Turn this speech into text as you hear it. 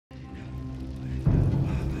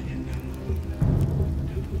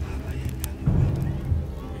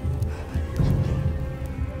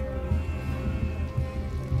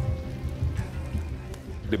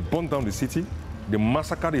They burned down the city, they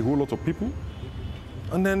massacred a whole lot of people,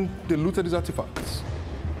 and then they looted these artifacts.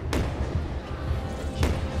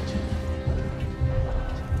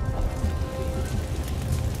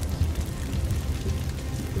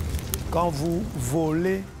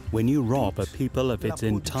 When you rob a people of its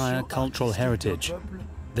entire cultural heritage,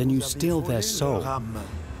 then you steal their soul.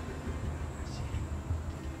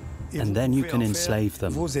 And then you can enslave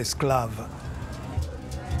them. In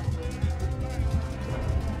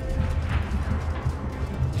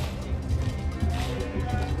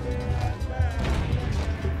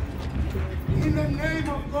the name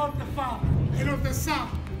of God the Father, and of the Son,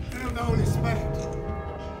 and of the Holy Spirit.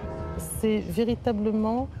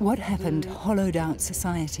 What happened hollowed out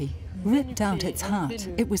society, ripped out its heart.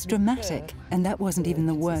 It was dramatic, and that wasn't even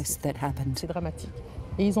the worst that happened.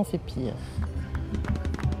 Et ils ont fait pire.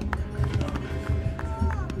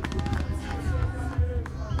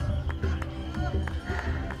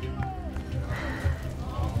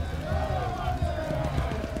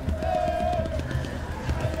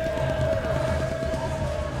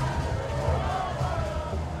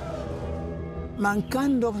 You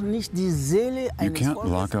can't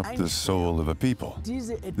lock up the soul of a people.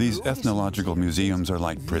 These ethnological museums are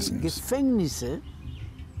like prisons.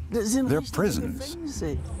 They're prisons.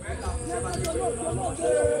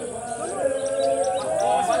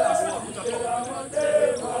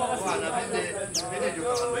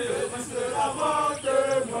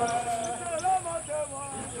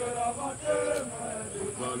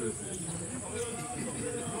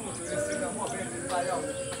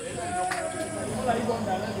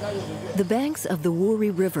 The banks of the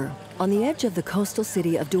Wouri River, on the edge of the coastal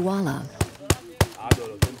city of Douala.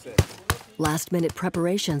 Last-minute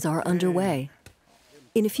preparations are underway.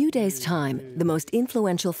 In a few days' time, the most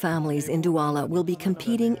influential families in Douala will be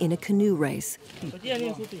competing in a canoe race.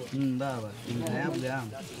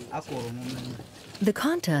 The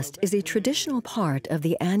contest is a traditional part of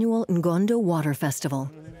the annual Ngondo Water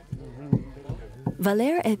Festival.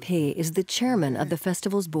 Valère Épée is the chairman of the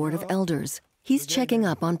festival's board of elders. He's checking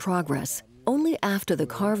up on progress. Only after the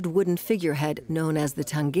carved wooden figurehead known as the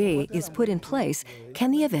tanguay is put in place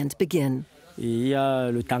can the event begin. The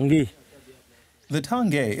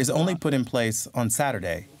tanguay is only put in place on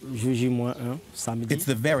Saturday. It's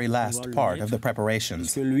the very last part of the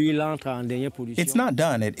preparations. It's not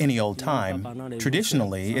done at any old time.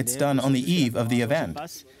 Traditionally, it's done on the eve of the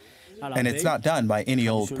event. And it's not done by any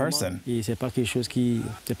old person.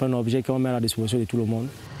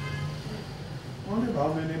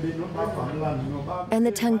 And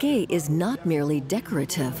the tanguay is not merely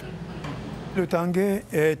decorative. The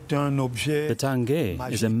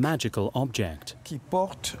tanguay is a magical object.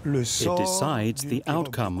 It decides the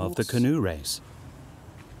outcome of the canoe race.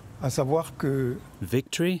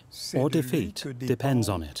 Victory or defeat depends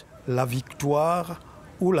on it.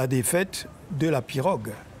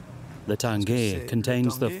 The tanguay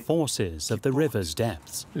contains the forces of the river's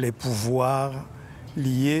depths. Les pouvoirs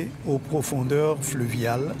liés aux profondeurs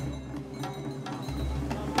fluviales.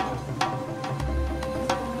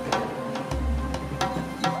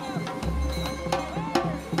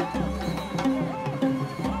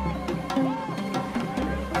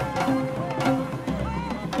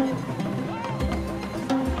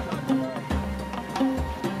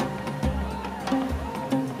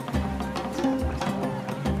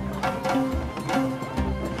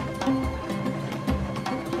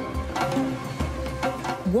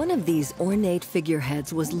 One of these ornate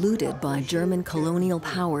figureheads was looted by German colonial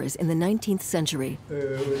powers in the 19th century.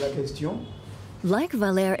 Like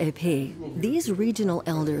Valère Épée, these regional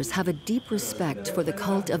elders have a deep respect for the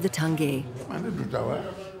cult of the tanguay.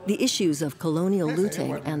 The issues of colonial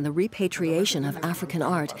looting and the repatriation of African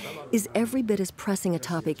art is every bit as pressing a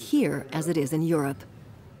topic here as it is in Europe.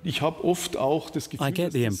 I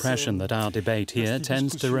get the impression that our debate here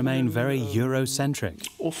tends to remain very Eurocentric.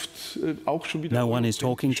 No one is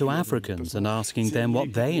talking to Africans and asking them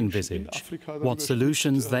what they envisage, what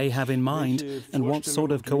solutions they have in mind, and what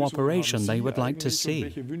sort of cooperation they would like to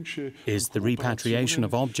see. Is the repatriation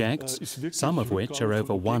of objects, some of which are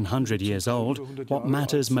over 100 years old, what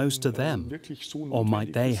matters most to them? Or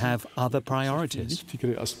might they have other priorities?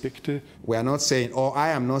 We are not saying, or I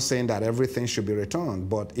am not saying that everything should be returned,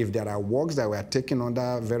 but if there are works that were taken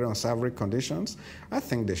under very unsavory conditions, I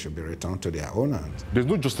think they should be returned to their owners. There's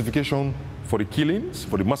no justification for the killings,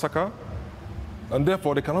 for the massacre, and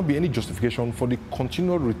therefore there cannot be any justification for the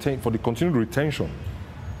continued retention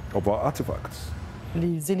of our artifacts.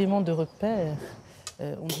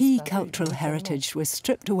 Key cultural heritage was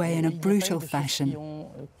stripped away in a brutal fashion.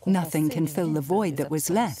 Nothing can fill the void that was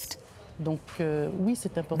left.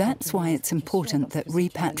 That's why it's important that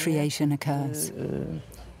repatriation occurs.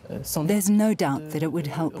 There's no doubt that it would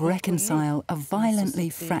help reconcile a violently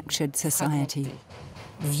fractured society.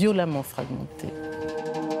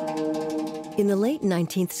 In the late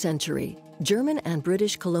 19th century, German and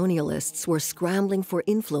British colonialists were scrambling for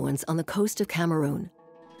influence on the coast of Cameroon.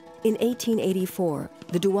 In 1884,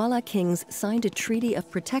 the Douala kings signed a treaty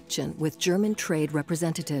of protection with German trade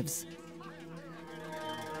representatives.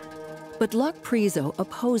 But Locke Priso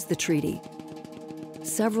opposed the treaty.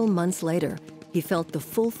 Several months later, he felt the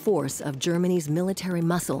full force of Germany's military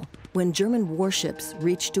muscle when German warships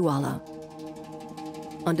reached Douala.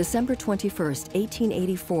 On December 21,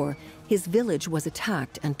 1884, his village was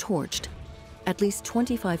attacked and torched. At least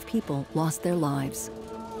 25 people lost their lives.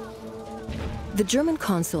 The German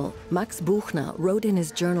consul, Max Buchner, wrote in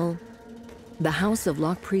his journal, "The house of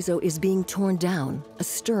Locke Priso is being torn down, a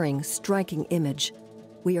stirring, striking image.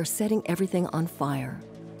 We are setting everything on fire."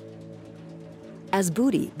 As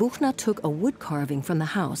booty, Buchner took a wood carving from the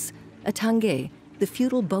house, a tangé, the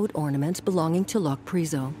feudal boat ornament belonging to Locke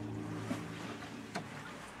Priso.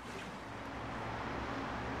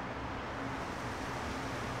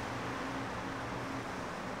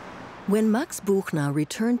 When Max Buchner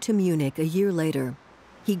returned to Munich a year later,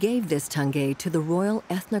 he gave this tangé to the Royal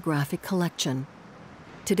Ethnographic Collection,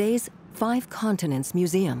 today's Five Continents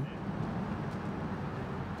Museum.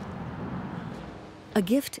 A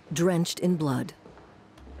gift drenched in blood.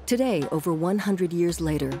 Today, over 100 years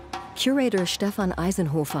later, curator Stefan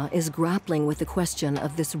Eisenhofer is grappling with the question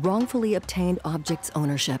of this wrongfully obtained object's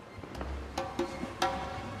ownership.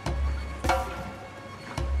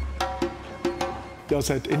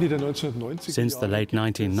 Since the late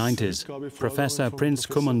 1990s, Professor Prince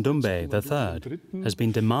Kumundumbe III has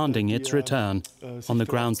been demanding its return on the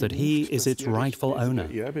grounds that he is its rightful owner.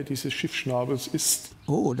 This is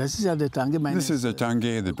a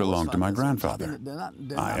tangé that belonged to my grandfather.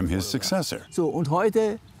 I am his successor.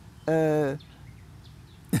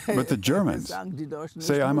 But the Germans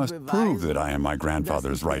say I must prove that I am my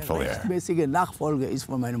grandfather's rightful heir.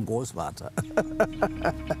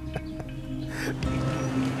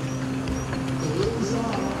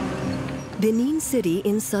 Benin City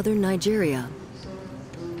in southern Nigeria.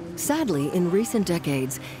 Sadly, in recent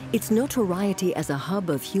decades, its notoriety as a hub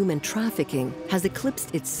of human trafficking has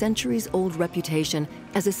eclipsed its centuries-old reputation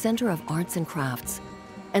as a center of arts and crafts,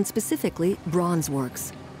 and specifically bronze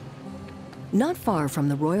works. Not far from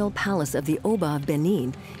the royal palace of the Oba of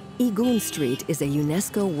Benin, Igun Street is a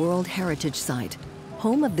UNESCO World Heritage Site,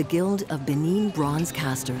 home of the Guild of Benin Bronze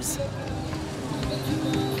Casters.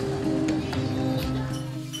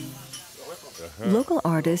 Local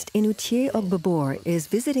artist Inutie Ogbobor is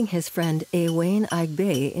visiting his friend Ewen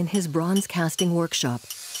Agbe in his bronze casting workshop.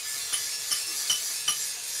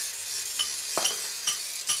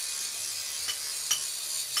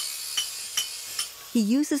 He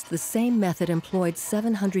uses the same method employed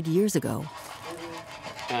 700 years ago.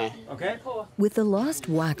 With the lost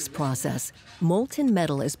wax process, molten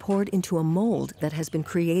metal is poured into a mold that has been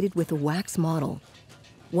created with a wax model.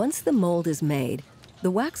 Once the mold is made, the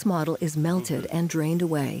wax model is melted and drained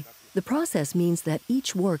away. The process means that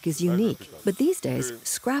each work is unique, but these days,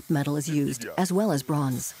 scrap metal is used as well as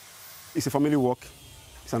bronze. It's a family work.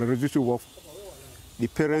 It's an hereditary work. The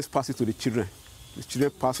parents pass it to the children. The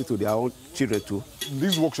children pass it to their own children too.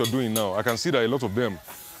 These works you're doing now, I can see that a lot of them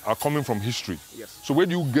are coming from history. Yes. So where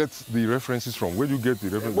do you get the references from? Where do you get the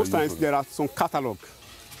references? Most times there are some catalog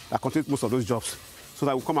that contains most of those jobs. So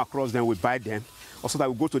that we come across them, we buy them, or so that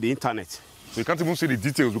we go to the internet. So you can't even see the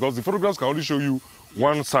details because the photographs can only show you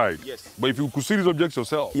one side. Yes. But if you could see these objects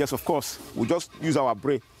yourself. Yes, of course. We just use our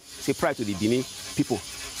brain, say prior to the Benin people.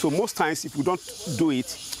 So most times if we don't do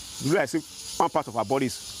it, we realize one part of our body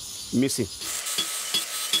is missing.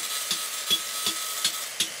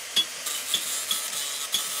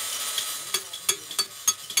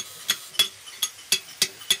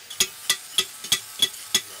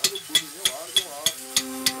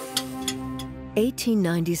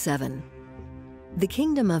 (1897). The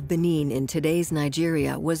Kingdom of Benin in today's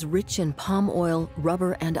Nigeria was rich in palm oil,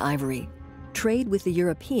 rubber, and ivory. Trade with the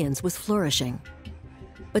Europeans was flourishing.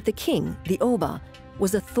 But the king, the Oba,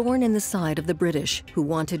 was a thorn in the side of the British, who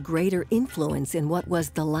wanted greater influence in what was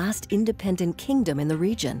the last independent kingdom in the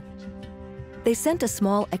region. They sent a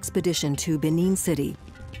small expedition to Benin City.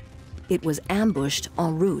 It was ambushed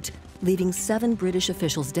en route, leaving 7 British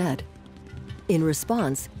officials dead. In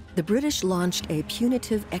response, the British launched a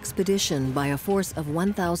punitive expedition by a force of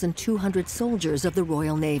 1,200 soldiers of the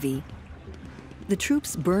Royal Navy. The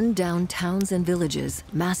troops burned down towns and villages,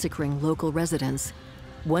 massacring local residents.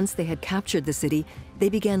 Once they had captured the city, they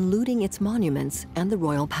began looting its monuments and the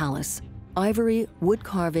royal palace. Ivory, wood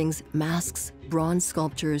carvings, masks, bronze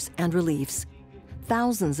sculptures, and reliefs.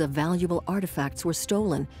 Thousands of valuable artifacts were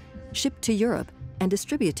stolen, shipped to Europe, and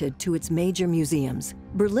distributed to its major museums.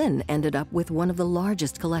 Berlin ended up with one of the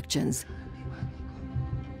largest collections.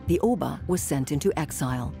 The Oba was sent into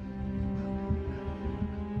exile.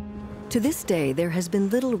 To this day, there has been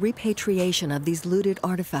little repatriation of these looted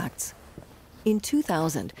artifacts. In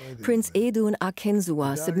 2000, Prince Edun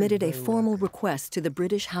Akenzua submitted a formal request to the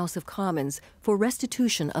British House of Commons for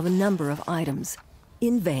restitution of a number of items.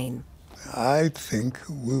 In vain. I think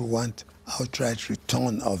we want outright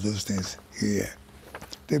return of those things here.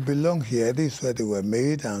 They belong here, this is where they were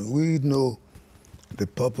made, and we know the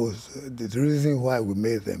purpose, the reason why we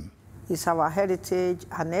made them. It's our heritage,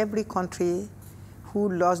 and every country who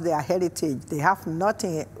lost their heritage, they have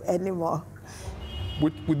nothing anymore.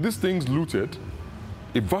 With these things looted,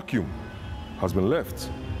 a vacuum has been left.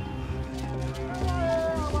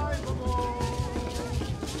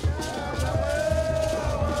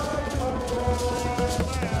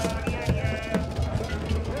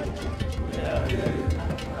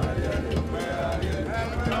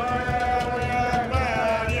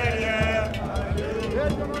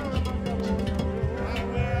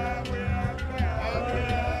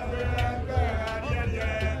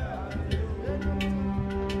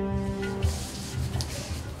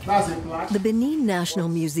 The Benin National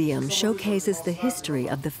Museum showcases the history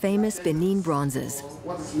of the famous Benin bronzes.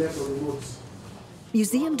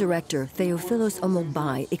 Museum director Theophilus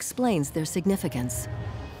Omogbai explains their significance.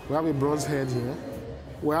 We have a bronze head here.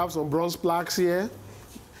 We have some bronze plaques here,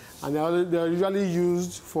 and they're usually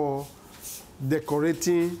used for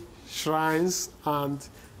decorating shrines and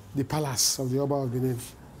the palace of the Oba of Benin.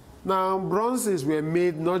 Now, bronzes were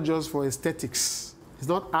made not just for aesthetics. It's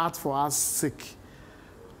not art for art's sake.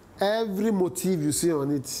 Every motif you see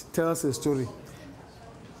on it tells a story.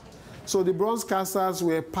 So the bronze castles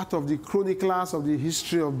were part of the chroniclers of the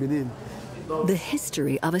history of Benin. The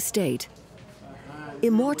history of a state,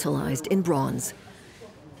 immortalized in bronze.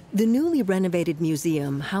 The newly renovated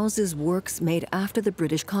museum houses works made after the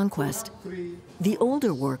British conquest. The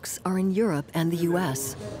older works are in Europe and the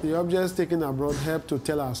US. The objects taken abroad help to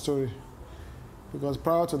tell our story, because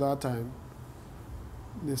prior to that time,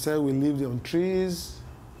 they said we lived on trees,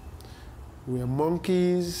 we were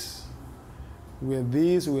monkeys, we were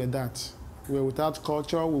this, we were that. We were without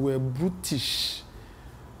culture, we were brutish,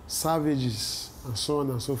 savages, and so on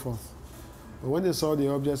and so forth. But when they saw the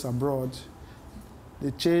objects abroad, they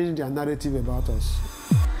changed their narrative about us.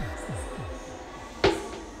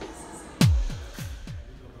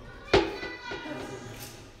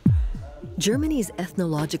 Germany's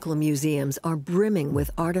ethnological museums are brimming with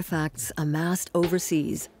artifacts amassed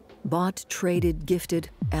overseas, bought, traded, gifted,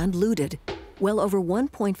 and looted, well over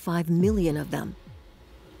 1.5 million of them.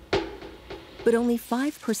 But only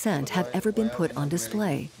 5% have ever been put on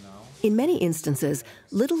display. In many instances,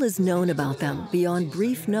 little is known about them beyond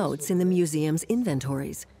brief notes in the museum's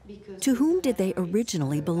inventories. To whom did they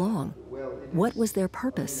originally belong? What was their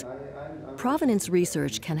purpose? Provenance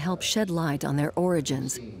research can help shed light on their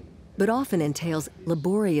origins, but often entails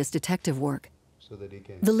laborious detective work.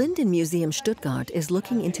 The Linden Museum Stuttgart is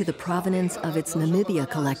looking into the provenance of its Namibia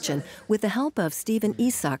collection with the help of Stephen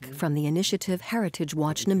Isak from the initiative Heritage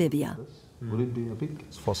Watch Namibia. Would it be a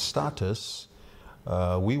big? For starters,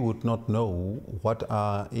 we would not know what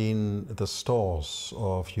are in the stores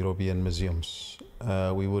of European museums.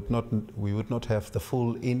 We would not have the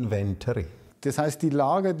full inventory.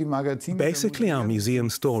 Basically, our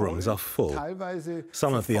museum storerooms are full.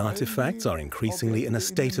 Some of the artifacts are increasingly in a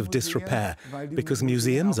state of disrepair because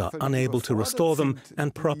museums are unable to restore them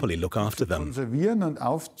and properly look after them.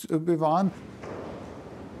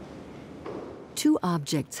 2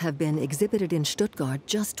 objects have been exhibited in Stuttgart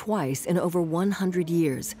just twice in over 100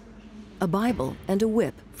 years: a Bible and a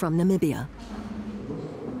whip from Namibia.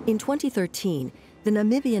 In 2013, the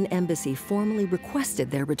Namibian embassy formally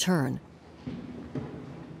requested their return.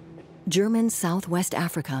 German Southwest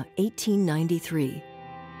Africa, 1893.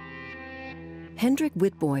 Hendrik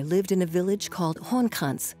Witbooi lived in a village called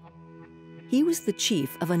Honkans. He was the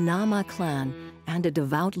chief of a Nama clan and a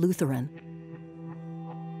devout Lutheran.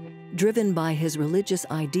 Driven by his religious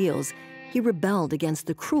ideals, he rebelled against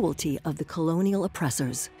the cruelty of the colonial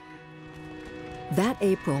oppressors. That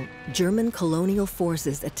April, German colonial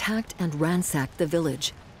forces attacked and ransacked the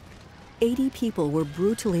village. 80 people were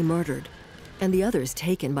brutally murdered, and the others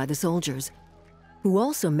taken by the soldiers, who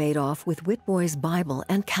also made off with Witbooi's Bible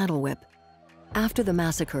and cattle whip. After the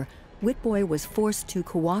massacre, Witbooi was forced to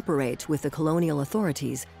cooperate with the colonial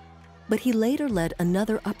authorities, but he later led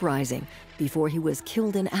another uprising before he was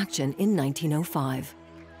killed in action in 1905.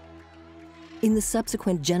 In the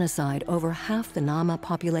subsequent genocide, over half the Nama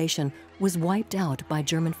population was wiped out by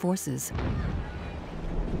German forces.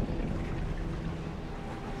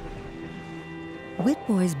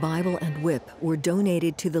 Witbois' Bible and whip were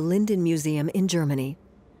donated to the Linden Museum in Germany.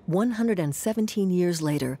 117 years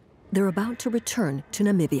later, they're about to return to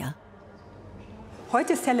Namibia.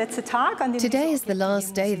 Today is the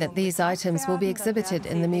last day that these items will be exhibited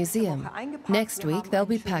in the museum. Next week, they'll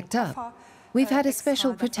be packed up. We've had a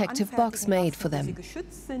special protective box made for them.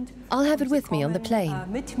 I'll have it with me on the plane.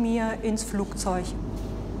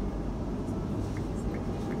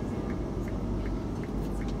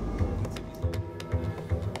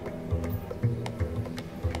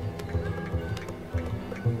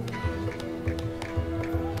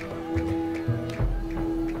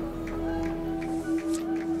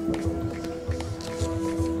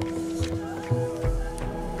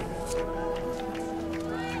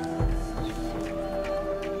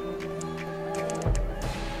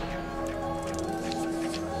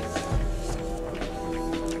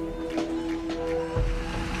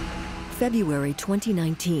 February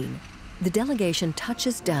 2019, the delegation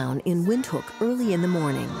touches down in Windhoek early in the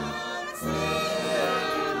morning.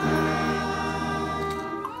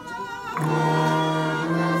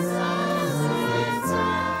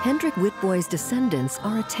 Hendrik Witbois' descendants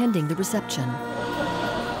are attending the reception.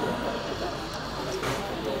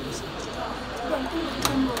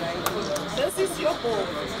 This is your book.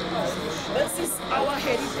 This is our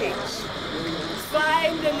heritage.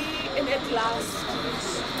 Finally, and at last,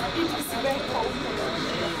 it is back home.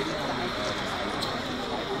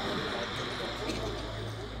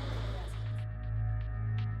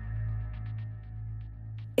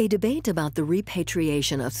 A debate about the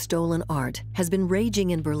repatriation of stolen art has been raging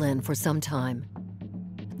in Berlin for some time.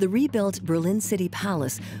 The rebuilt Berlin City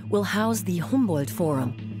Palace will house the Humboldt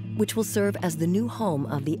Forum, which will serve as the new home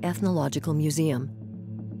of the Ethnological Museum.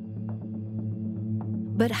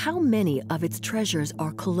 But how many of its treasures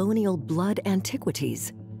are colonial blood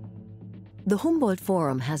antiquities? The Humboldt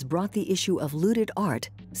Forum has brought the issue of looted art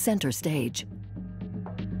center stage.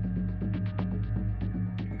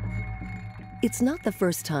 It's not the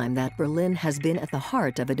first time that Berlin has been at the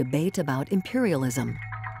heart of a debate about imperialism.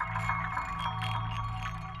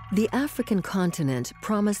 The African continent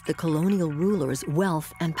promised the colonial rulers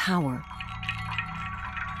wealth and power.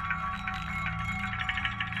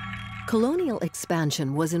 Colonial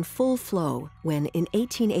expansion was in full flow when, in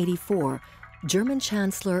 1884, German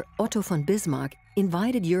Chancellor Otto von Bismarck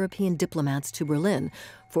invited European diplomats to Berlin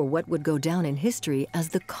for what would go down in history as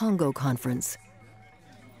the Congo Conference.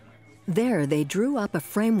 There, they drew up a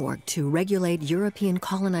framework to regulate European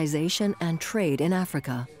colonization and trade in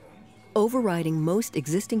Africa, overriding most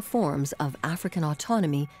existing forms of African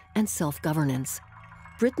autonomy and self-governance.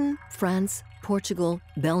 Britain, France, Portugal,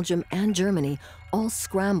 Belgium, and Germany all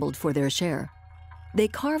scrambled for their share. They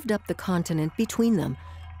carved up the continent between them,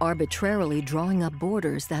 arbitrarily drawing up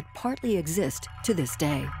borders that partly exist to this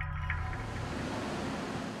day.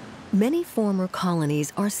 Many former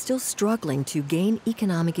colonies are still struggling to gain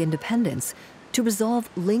economic independence, to resolve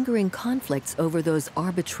lingering conflicts over those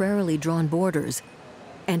arbitrarily drawn borders,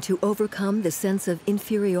 and to overcome the sense of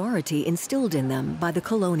inferiority instilled in them by the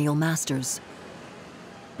colonial masters.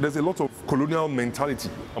 There's a lot of colonial mentality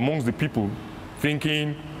amongst the people,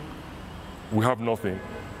 thinking we have nothing,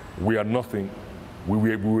 we are nothing,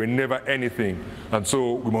 we were never anything, and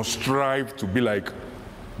so we must strive to be like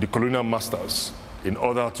the colonial masters in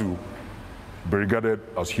order to be regarded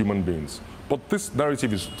as human beings. But this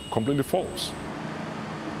narrative is completely false.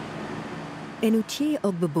 Enutie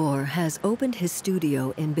Ogbebor has opened his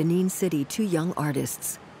studio in Benin City to young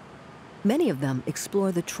artists. Many of them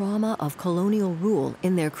explore the trauma of colonial rule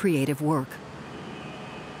in their creative work.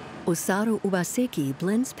 Osaru Ubaseki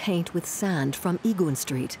blends paint with sand from Igun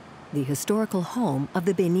Street, the historical home of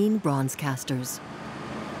the Benin bronze casters.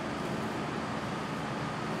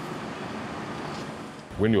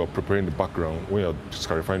 When you are preparing the background, when you are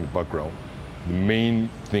clarifying the background, the main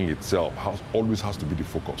thing itself always has to be the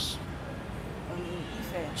focus.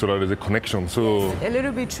 So that there's a connection. So it's a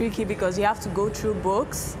little bit tricky because you have to go through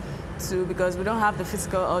books because we don't have the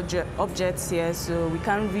physical objects here, so we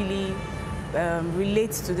can't really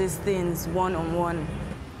relate to these things one-on-one.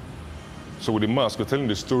 So with the mask, we're telling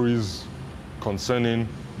the stories concerning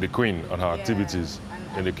the queen and her activities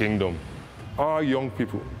in the kingdom. Our young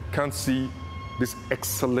people can't see these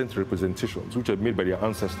excellent representations which are made by their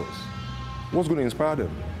ancestors. What's going to inspire them?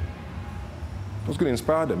 What's going to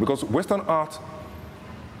inspire them? Because Western art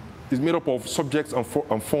is made up of subjects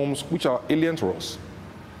and forms which are alien to us.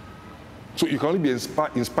 So you can only be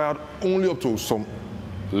inspired only up to some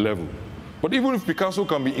level. But even if Picasso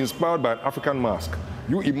can be inspired by an African mask,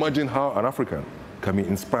 you imagine how an African can be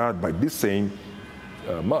inspired by these same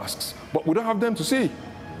masks. But we don't have them to see.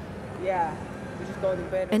 Yeah.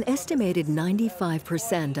 An estimated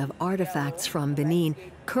 95% of artifacts from Benin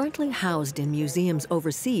currently housed in museums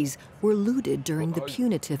overseas were looted during the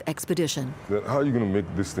punitive expedition. Then how are you going to make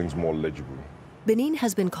these things more legible? Benin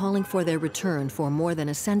has been calling for their return for more than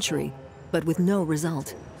a century, but with no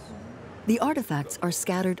result. The artifacts are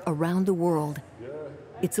scattered around the world.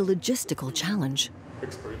 It's a logistical challenge.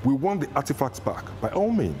 We want the artifacts back, by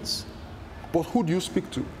all means. But who do you speak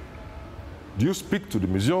to? Do you speak to the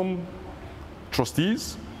museum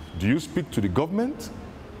trustees? Do you speak to the government?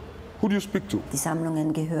 Who do you speak to?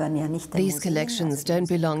 These collections don't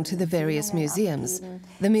belong to the various museums.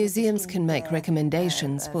 The museums can make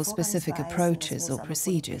recommendations for specific approaches or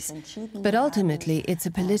procedures. But ultimately, it's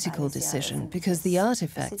a political decision because the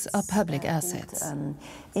artifacts are public assets.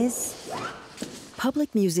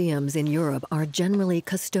 Public museums in Europe are generally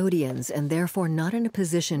custodians and therefore not in a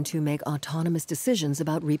position to make autonomous decisions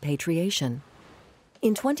about repatriation.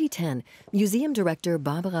 In 2010, museum director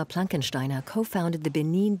Barbara Plankensteiner co-founded the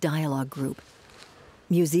Benin Dialogue Group.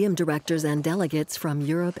 Museum directors and delegates from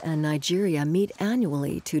Europe and Nigeria meet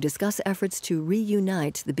annually to discuss efforts to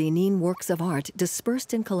reunite the Benin works of art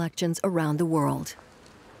dispersed in collections around the world.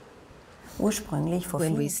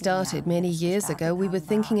 When we started many years ago, we were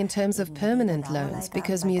thinking in terms of permanent loans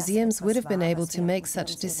because museums would have been able to make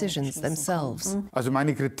such decisions themselves.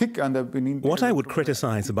 What I would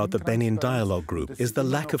criticize about the Benin Dialogue Group is the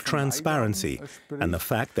lack of transparency and the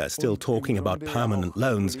fact they're still talking about permanent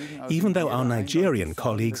loans, even though our Nigerian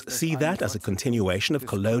colleagues see that as a continuation of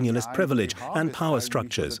colonialist privilege and power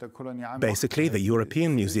structures. Basically, the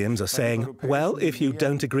European museums are saying, well, if you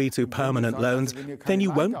don't agree to permanent loans, then you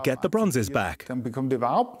won't get the bronzes back. The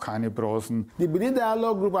Benin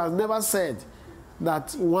Dialogue Group has never said that,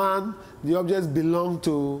 the objects belong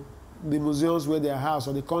to the museums where they are housed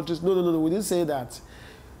or the countries. No, we didn't say that.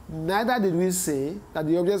 Neither did we say that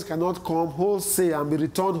the objects cannot come wholesale and be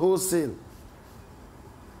returned wholesale.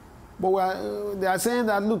 But they are saying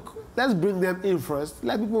that, look, let's bring them in first,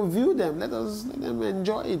 let people view them, let them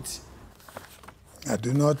enjoy it. I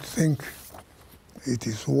do not think it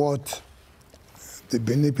is what the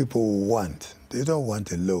Benin people want. They don't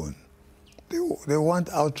want a loan. They want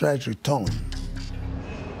outright return.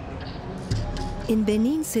 In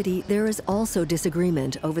Benin City, there is also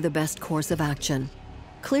disagreement over the best course of action.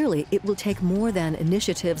 Clearly, it will take more than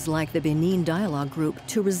initiatives like the Benin Dialogue Group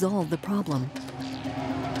to resolve the problem.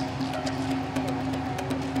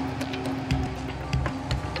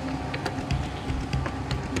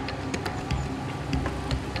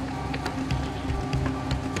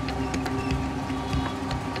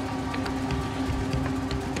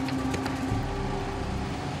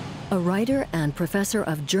 A writer and professor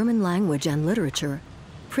of German language and literature,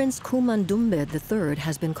 Prince Kumandumbe III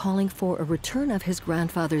has been calling for a return of his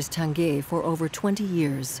grandfather's tangé for over 20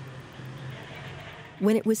 years.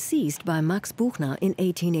 When it was seized by Max Buchner in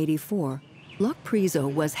 1884, Locke Priso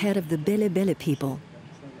was head of the Bele Bele people.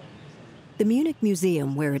 The Munich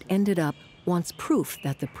Museum, where it ended up, wants proof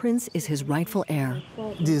that the prince is his rightful heir.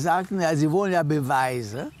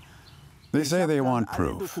 They say they want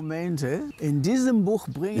proof. In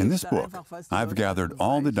this book, I've gathered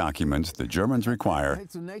all the documents the Germans require,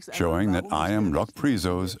 showing that I am Locke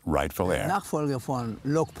Priso's rightful heir.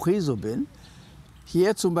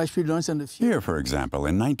 Here, for example,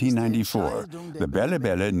 in 1994, the Bele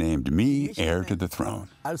Bele named me heir to the throne.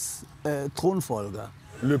 The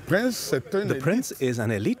prince is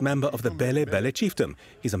an elite member of the Bele Bele chiefdom.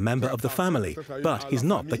 He's a member of the family, but he's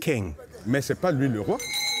not the king.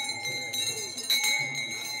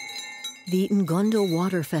 The Ngondo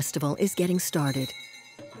Water Festival is getting started.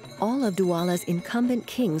 All of Douala's incumbent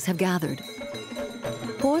kings have gathered.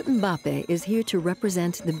 Paul Mbappe is here to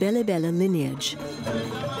represent the Bele Bele lineage.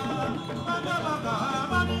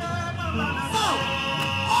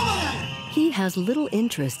 He has little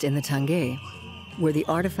interest in the tangé. Were the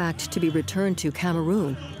artifact to be returned to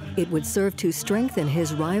Cameroon, it would serve to strengthen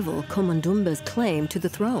his rival Komandumbe's claim to the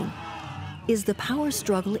throne. Is the power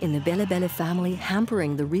struggle in the Bele Bele family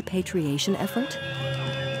hampering the repatriation effort?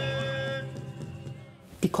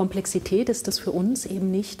 It's a complex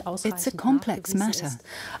matter.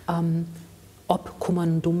 In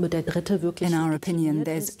our opinion,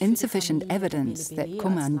 there's insufficient evidence that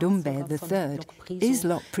Kumandumbe III is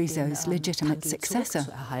Locke Priso's legitimate successor.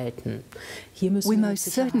 We most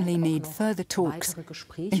certainly need further talks,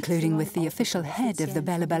 including with the official head of the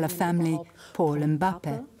Bele Bele family, Paul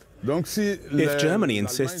Mbappe. If Germany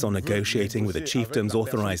insists on negotiating with a chiefdom's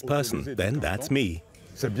authorized person, then that's me.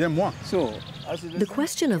 The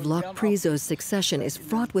question of Locke Priso's succession is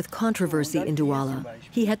fraught with controversy in Douala.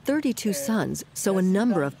 He had 32 sons, so a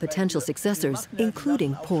number of potential successors,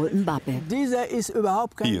 including Paul Mbappe.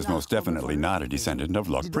 He is most definitely not a descendant of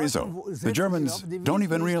Locke Priso. The Germans don't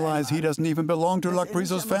even realize he doesn't even belong to Locke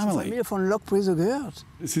Priso's family.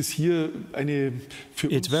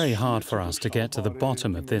 It's very hard for us to get to the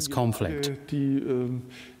bottom of this conflict.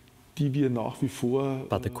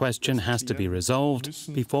 But the question has to be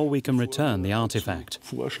resolved before we can return the artifact.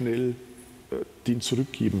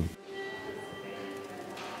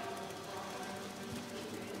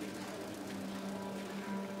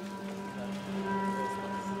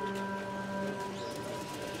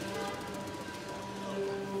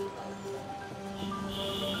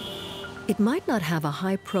 It might not have a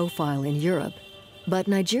high profile in Europe, but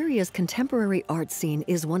Nigeria's contemporary art scene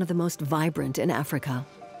is one of the most vibrant in Africa.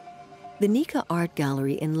 The Nika Art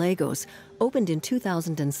Gallery in Lagos opened in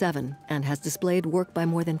 2007 and has displayed work by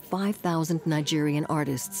more than 5,000 Nigerian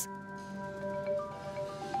artists.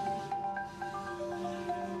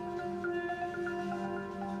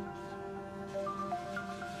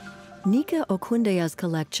 Nika Okundeya's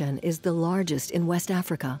collection is the largest in West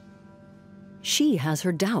Africa. She has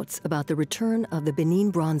her doubts about the return of the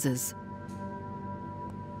Benin bronzes.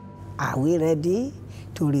 Are we ready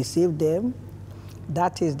to receive them?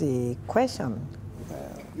 That is the question.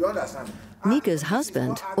 You understand? Nika's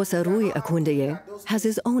husband, Osarui Akundeye, has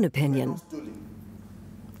his own opinion.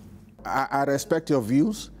 I respect your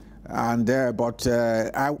views, but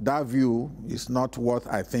that view is not what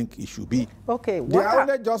I think it should be. Okay, they are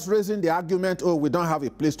only just raising the argument, oh, we don't have a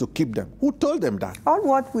place to keep them. Who told them that? All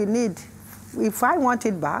what we need, if I want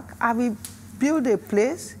it back, I will build a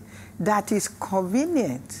place that is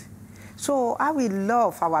convenient. So I will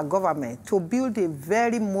love our government to build a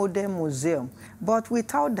very modern museum, but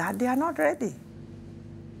without that, they are not ready.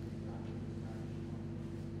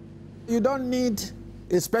 You don't need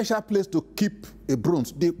a special place to keep a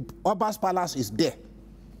bronze. The Oba's palace is there,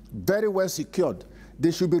 very well secured.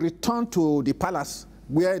 They should be returned to the palace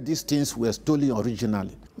where these things were stolen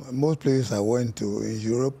originally. Most places I went to in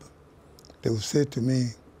Europe, they would say to me,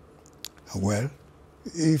 well,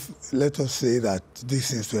 if, let us say that these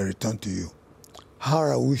things were returned to you, how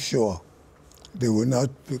are we sure they will not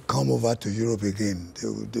come over to Europe again?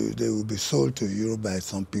 They will be sold to Europe by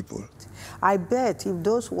some people. I bet if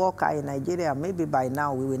those work are in Nigeria, maybe by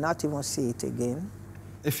now we will not even see it again.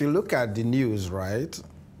 If you look at the news, right,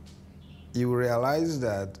 you will realize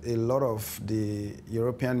that a lot of the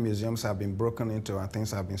European museums have been broken into and things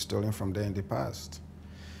have been stolen from there in the past.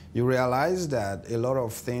 You realize that a lot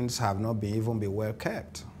of things have not been even been well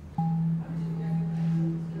kept.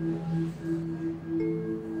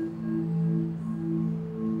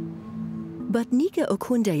 But Nika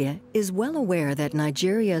Okundeye is well aware that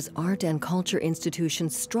Nigeria's art and culture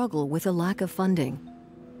institutions struggle with a lack of funding.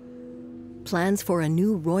 Plans for a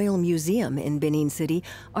new royal museum in Benin City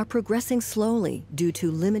are progressing slowly due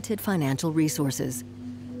to limited financial resources.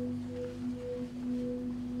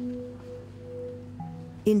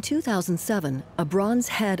 In 2007, a bronze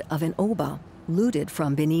head of an Oba, looted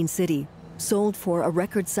from Benin City, sold for a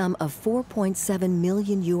record sum of $4.7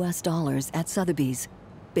 million at Sotheby's.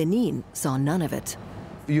 Benin saw none of it.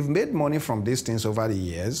 You've made money from these things over the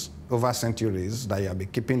years, over centuries, that you have been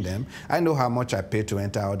keeping them. I know how much I pay to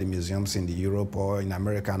enter all the museums in Europe or in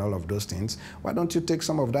America and all of those things. Why don't you take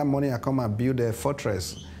some of that money and come and build a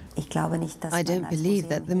fortress? I don't believe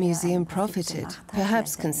that the museum profited,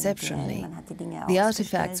 perhaps conceptually. The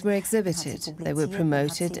artifacts were exhibited, they were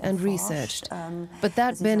promoted and researched, but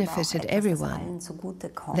that benefited everyone.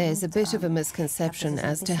 There's a bit of a misconception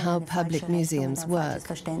as to how public museums work.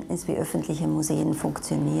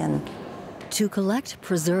 To collect,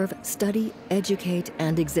 preserve, study, educate,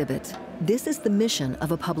 and exhibit. This is the mission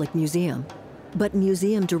of a public museum. But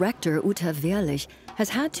museum director Uta Wehrlich has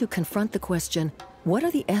had to confront the question, what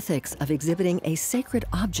are the ethics of exhibiting a sacred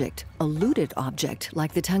object, a looted object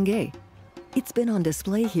like the Tangay? It's been on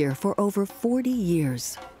display here for over 40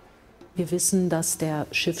 years. We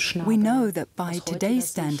know that by today's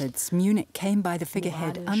standards, Munich came by the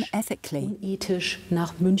figurehead unethically.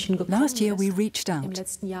 Last year we reached out,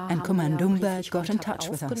 and Kumandumbe got in touch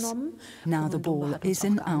with us. Now the ball is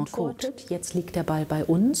in our court.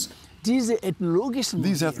 These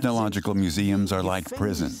ethnological museums are like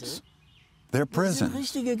prisons. They're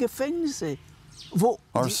prisons.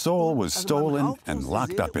 Our soul was stolen and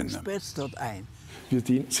locked up in them.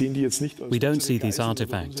 We don't see these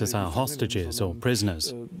artifacts as our hostages or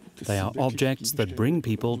prisoners. They are objects that bring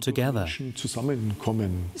people together.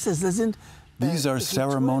 These are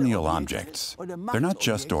ceremonial objects. They're not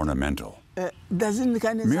just ornamental.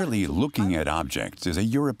 Merely looking at objects is a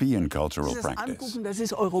European cultural practice.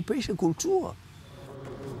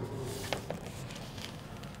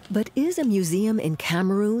 But is a museum in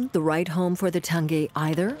Cameroon the right home for the Tanguy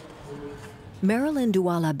either? Marilyn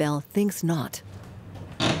Douala-Bell thinks not.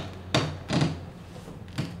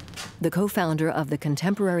 The co-founder of the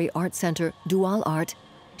contemporary art center Doual Art,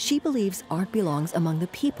 she believes art belongs among the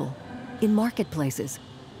people, in marketplaces,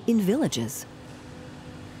 in villages.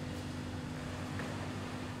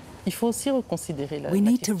 We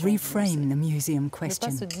need to reframe the museum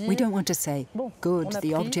question. We don't want to say, good,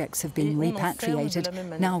 the objects have been repatriated,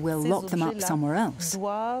 now we'll lock them up somewhere else.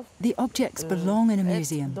 The objects belong in a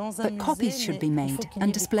museum, but copies should be made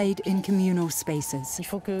and displayed in communal spaces.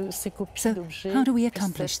 So, how do we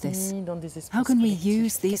accomplish this? How can we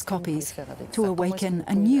use these copies to awaken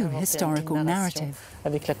a new historical narrative?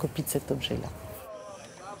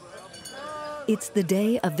 It's the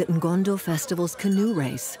day of the Ngondo Festival's canoe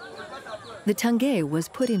race. The Tanguy was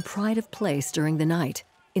put in pride of place during the night,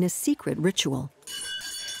 in a secret ritual.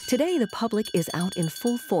 Today, the public is out in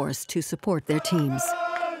full force to support their teams.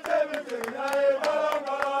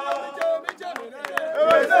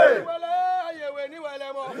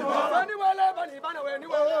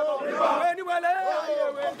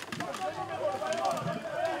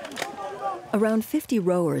 Around 50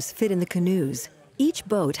 rowers fit in the canoes. Each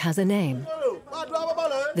boat has a name.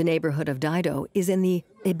 The neighborhood of Dido is in the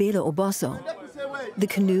Ebele Oboso. The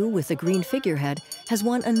canoe with the green figurehead has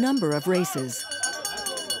won a number of races.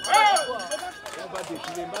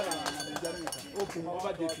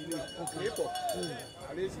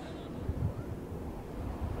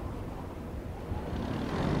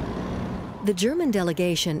 The German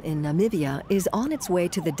delegation in Namibia is on its way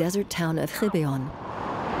to the desert town of Gibeon.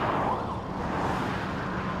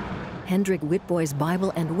 Hendrik Witboy's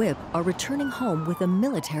Bible and Whip are returning home with a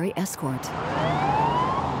military escort.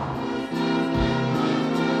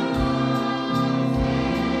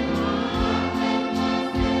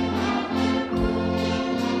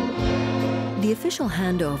 The official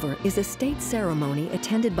handover is a state ceremony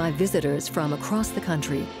attended by visitors from across the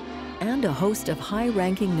country and a host of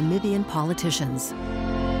high-ranking Namibian politicians.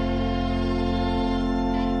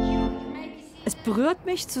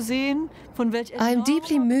 I'm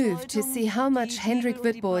deeply moved to see how much Hendrik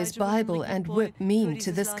Witboy's Bible and Whip mean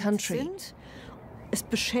to this country.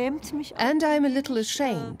 And I'm a little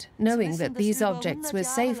ashamed, knowing that these objects were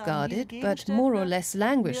safeguarded, but more or less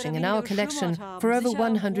languishing in our collection for over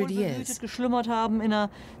 100 years.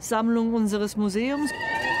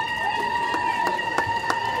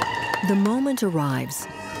 The moment arrives.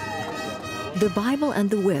 The Bible and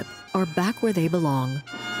the Whip are back where they belong.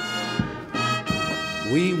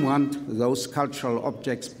 We want those cultural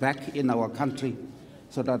objects back in our country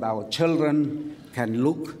so that our children can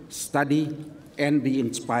look, study, and be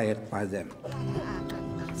inspired by them.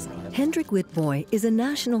 Hendrik Witboy is a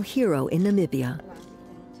national hero in Namibia.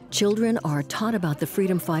 Children are taught about the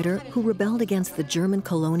freedom fighter who rebelled against the German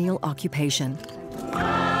colonial occupation.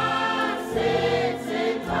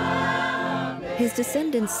 His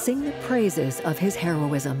descendants sing the praises of his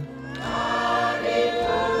heroism.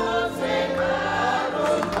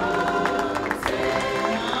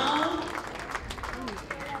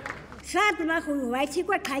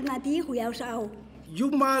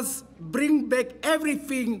 You must bring back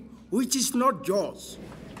everything which is not yours.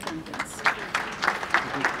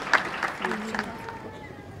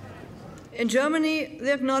 In Germany,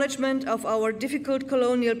 the acknowledgement of our difficult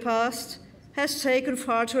colonial past has taken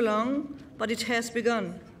far too long, but it has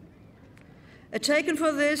begun. A token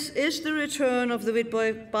for this is the return of the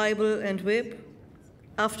Witboy Bible and Whip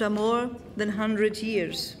after more than 100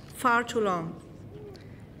 years, far too long.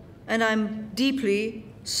 And I'm deeply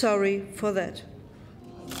sorry for that.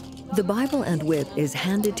 The Bible and Whip is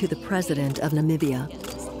handed to the president of Namibia.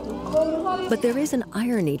 But there is an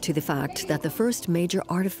irony to the fact that the first major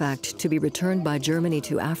artifact to be returned by Germany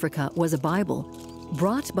to Africa was a Bible,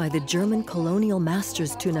 brought by the German colonial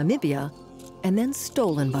masters to Namibia and then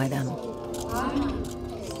stolen by them.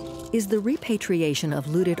 Is the repatriation of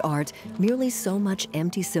looted art merely so much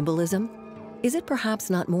empty symbolism? Is it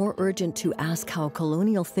perhaps not more urgent to ask how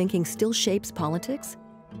colonial thinking still shapes politics?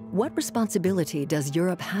 What responsibility does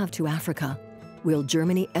Europe have to Africa? Will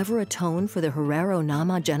Germany ever atone for the Herero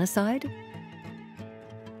Nama genocide?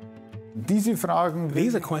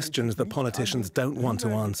 These are questions that politicians don't want to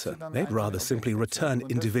answer. They'd rather simply return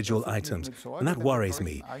individual items, and that worries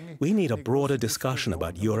me. We need a broader discussion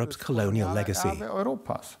about Europe's colonial legacy.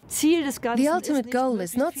 The ultimate goal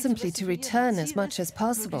is not simply to return as much as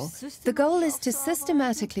possible. The goal is to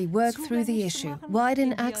systematically work through the issue,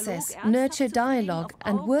 widen access, nurture dialogue,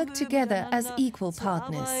 and work together as equal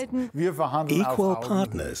partners. Equal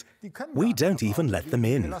partners? We don't even let them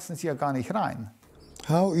in.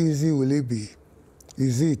 How easy will it be?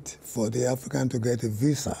 Is it for the African to get a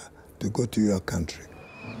visa to go to your country?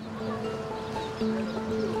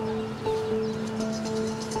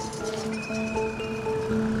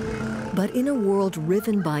 But in a world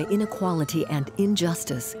riven by inequality and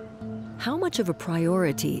injustice, how much of a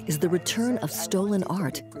priority is the return of stolen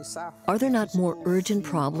art? Are there not more urgent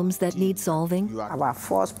problems that need solving? Our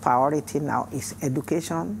first priority now is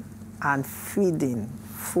education and feeding.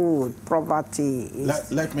 Food, poverty.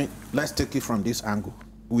 Let's take it from this angle.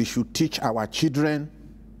 We should teach our children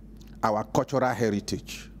our cultural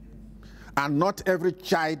heritage. And not every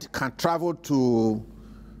child can travel to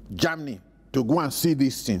Germany to go and see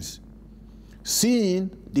these things.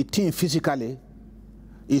 Seeing the thing physically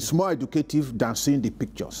is more educative than seeing the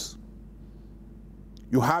pictures.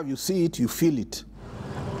 You see it, you feel it.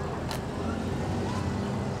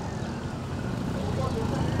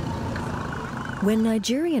 When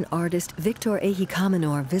Nigerian artist Victor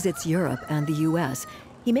Ehikamenor visits Europe and the US,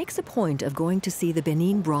 he makes a point of going to see the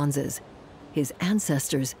Benin bronzes, his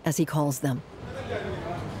ancestors, as he calls them.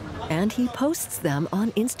 And he posts them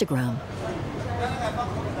on Instagram.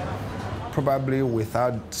 Probably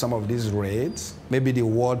without some of these raids, maybe the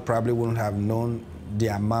world probably wouldn't have known the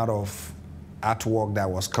amount of artwork that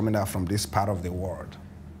was coming out from this part of the world.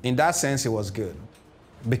 In that sense, it was good,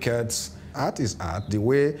 because art is art. The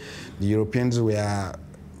way the Europeans were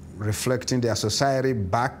reflecting their society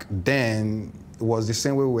back then was the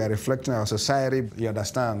same way we are reflecting our society, you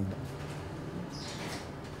understand?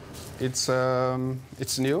 It's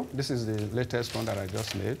new. This is the latest one that I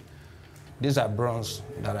just made. These are bronze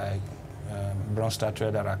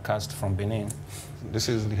statues that are cast from Benin. This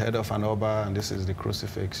is the head of an Oba, and this is the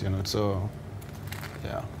crucifix, so,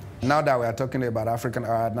 yeah. Now that we are talking about African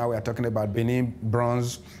art, now we are talking about Benin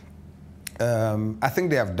bronze, I think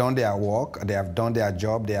they have done their work, they have done their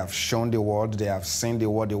job, they have shown the world, they have seen the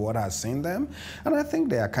world has seen them, and I think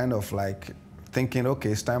they are kind of like thinking,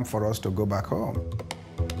 okay, it's time for us to go back home.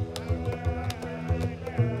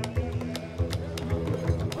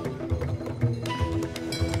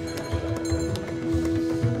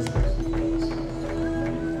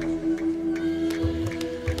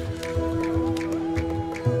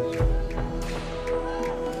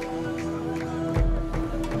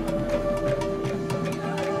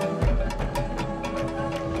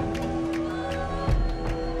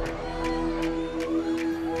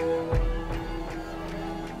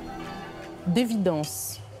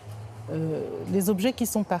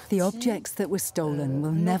 The objects that were stolen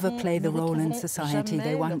will never play the role in society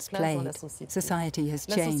they once played. Society has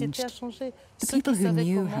changed. The people who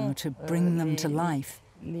knew how to bring them to life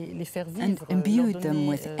and imbued them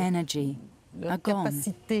with energy are gone.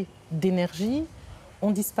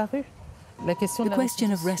 The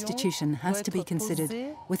question of restitution has to be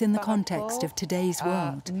considered within the context of today's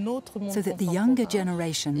world, so that the younger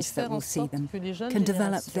generations that will see them can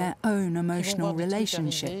develop their own emotional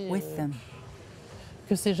relationship with them.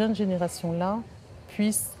 Que ces jeunes générations-là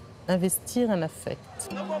puissent investir un affect.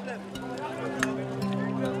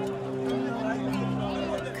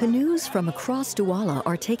 Canoes from across Douala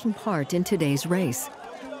are taking part in today's race.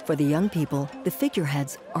 For the young people, the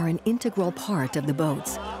figureheads are an integral part of the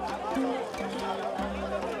boats.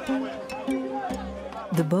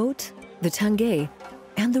 The boat, the tangay,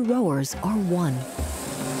 and the rowers are one.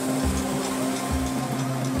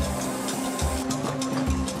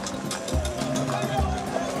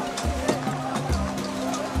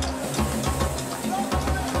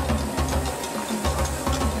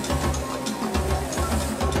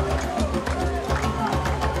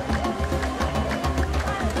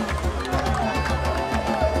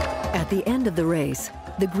 At the end of the race,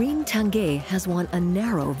 the green tangay has won a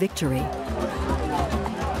narrow victory.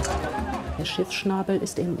 The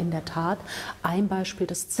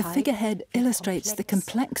figurehead illustrates the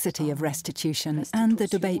complexity of restitution and the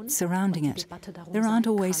debate surrounding it. There aren't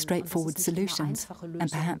always straightforward solutions,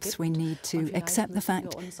 and perhaps we need to accept the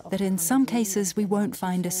fact that in some cases we won't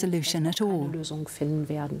find a solution at all.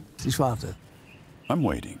 I'm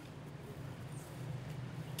waiting.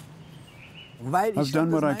 I've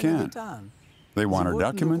done what I can. They want our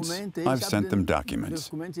documents, I've sent them documents,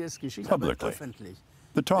 publicly.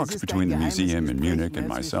 The talks between the museum in Munich and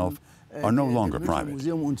myself are no longer private. We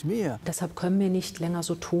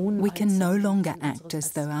can no longer act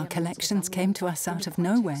as though our collections came to us out of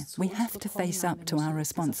nowhere. We have to face up to our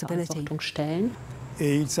responsibility.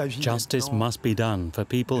 Justice must be done for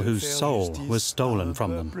people whose soul was stolen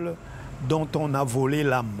from them.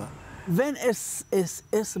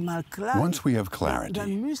 Once we have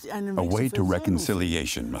clarity, a way to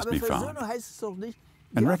reconciliation must be found.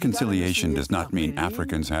 And reconciliation does not mean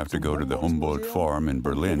Africans have to go to the Humboldt Forum in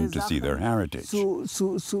Berlin to see their heritage. We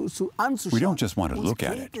don't just want to look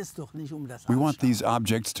at it. We want these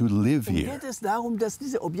objects to live here.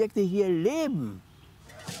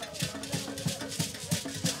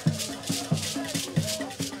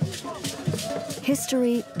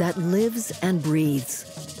 History that lives and breathes,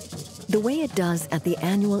 the way it does at the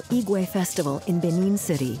annual Igwe Festival in Benin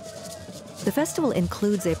City. The festival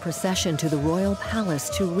includes a procession to the royal palace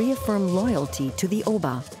to reaffirm loyalty to the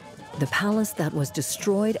Oba, the palace that was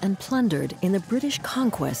destroyed and plundered in the British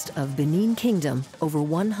conquest of Benin Kingdom over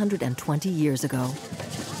 120 years ago.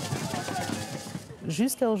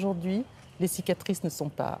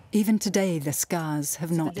 Even today, the scars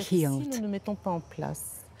have not healed.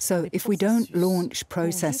 So if we don't launch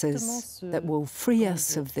processes that will free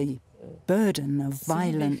us of the burden of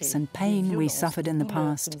violence and pain we suffered in the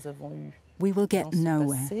past, we will get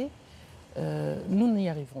nowhere.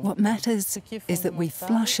 What matters is that we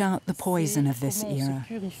flush out the poison of this era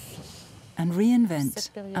and reinvent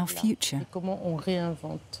our future.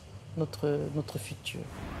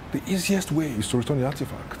 The easiest way is to return the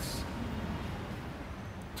artifacts.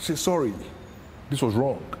 To say, sorry, this was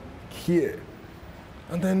wrong, here.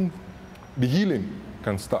 And then the healing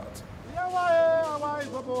can start.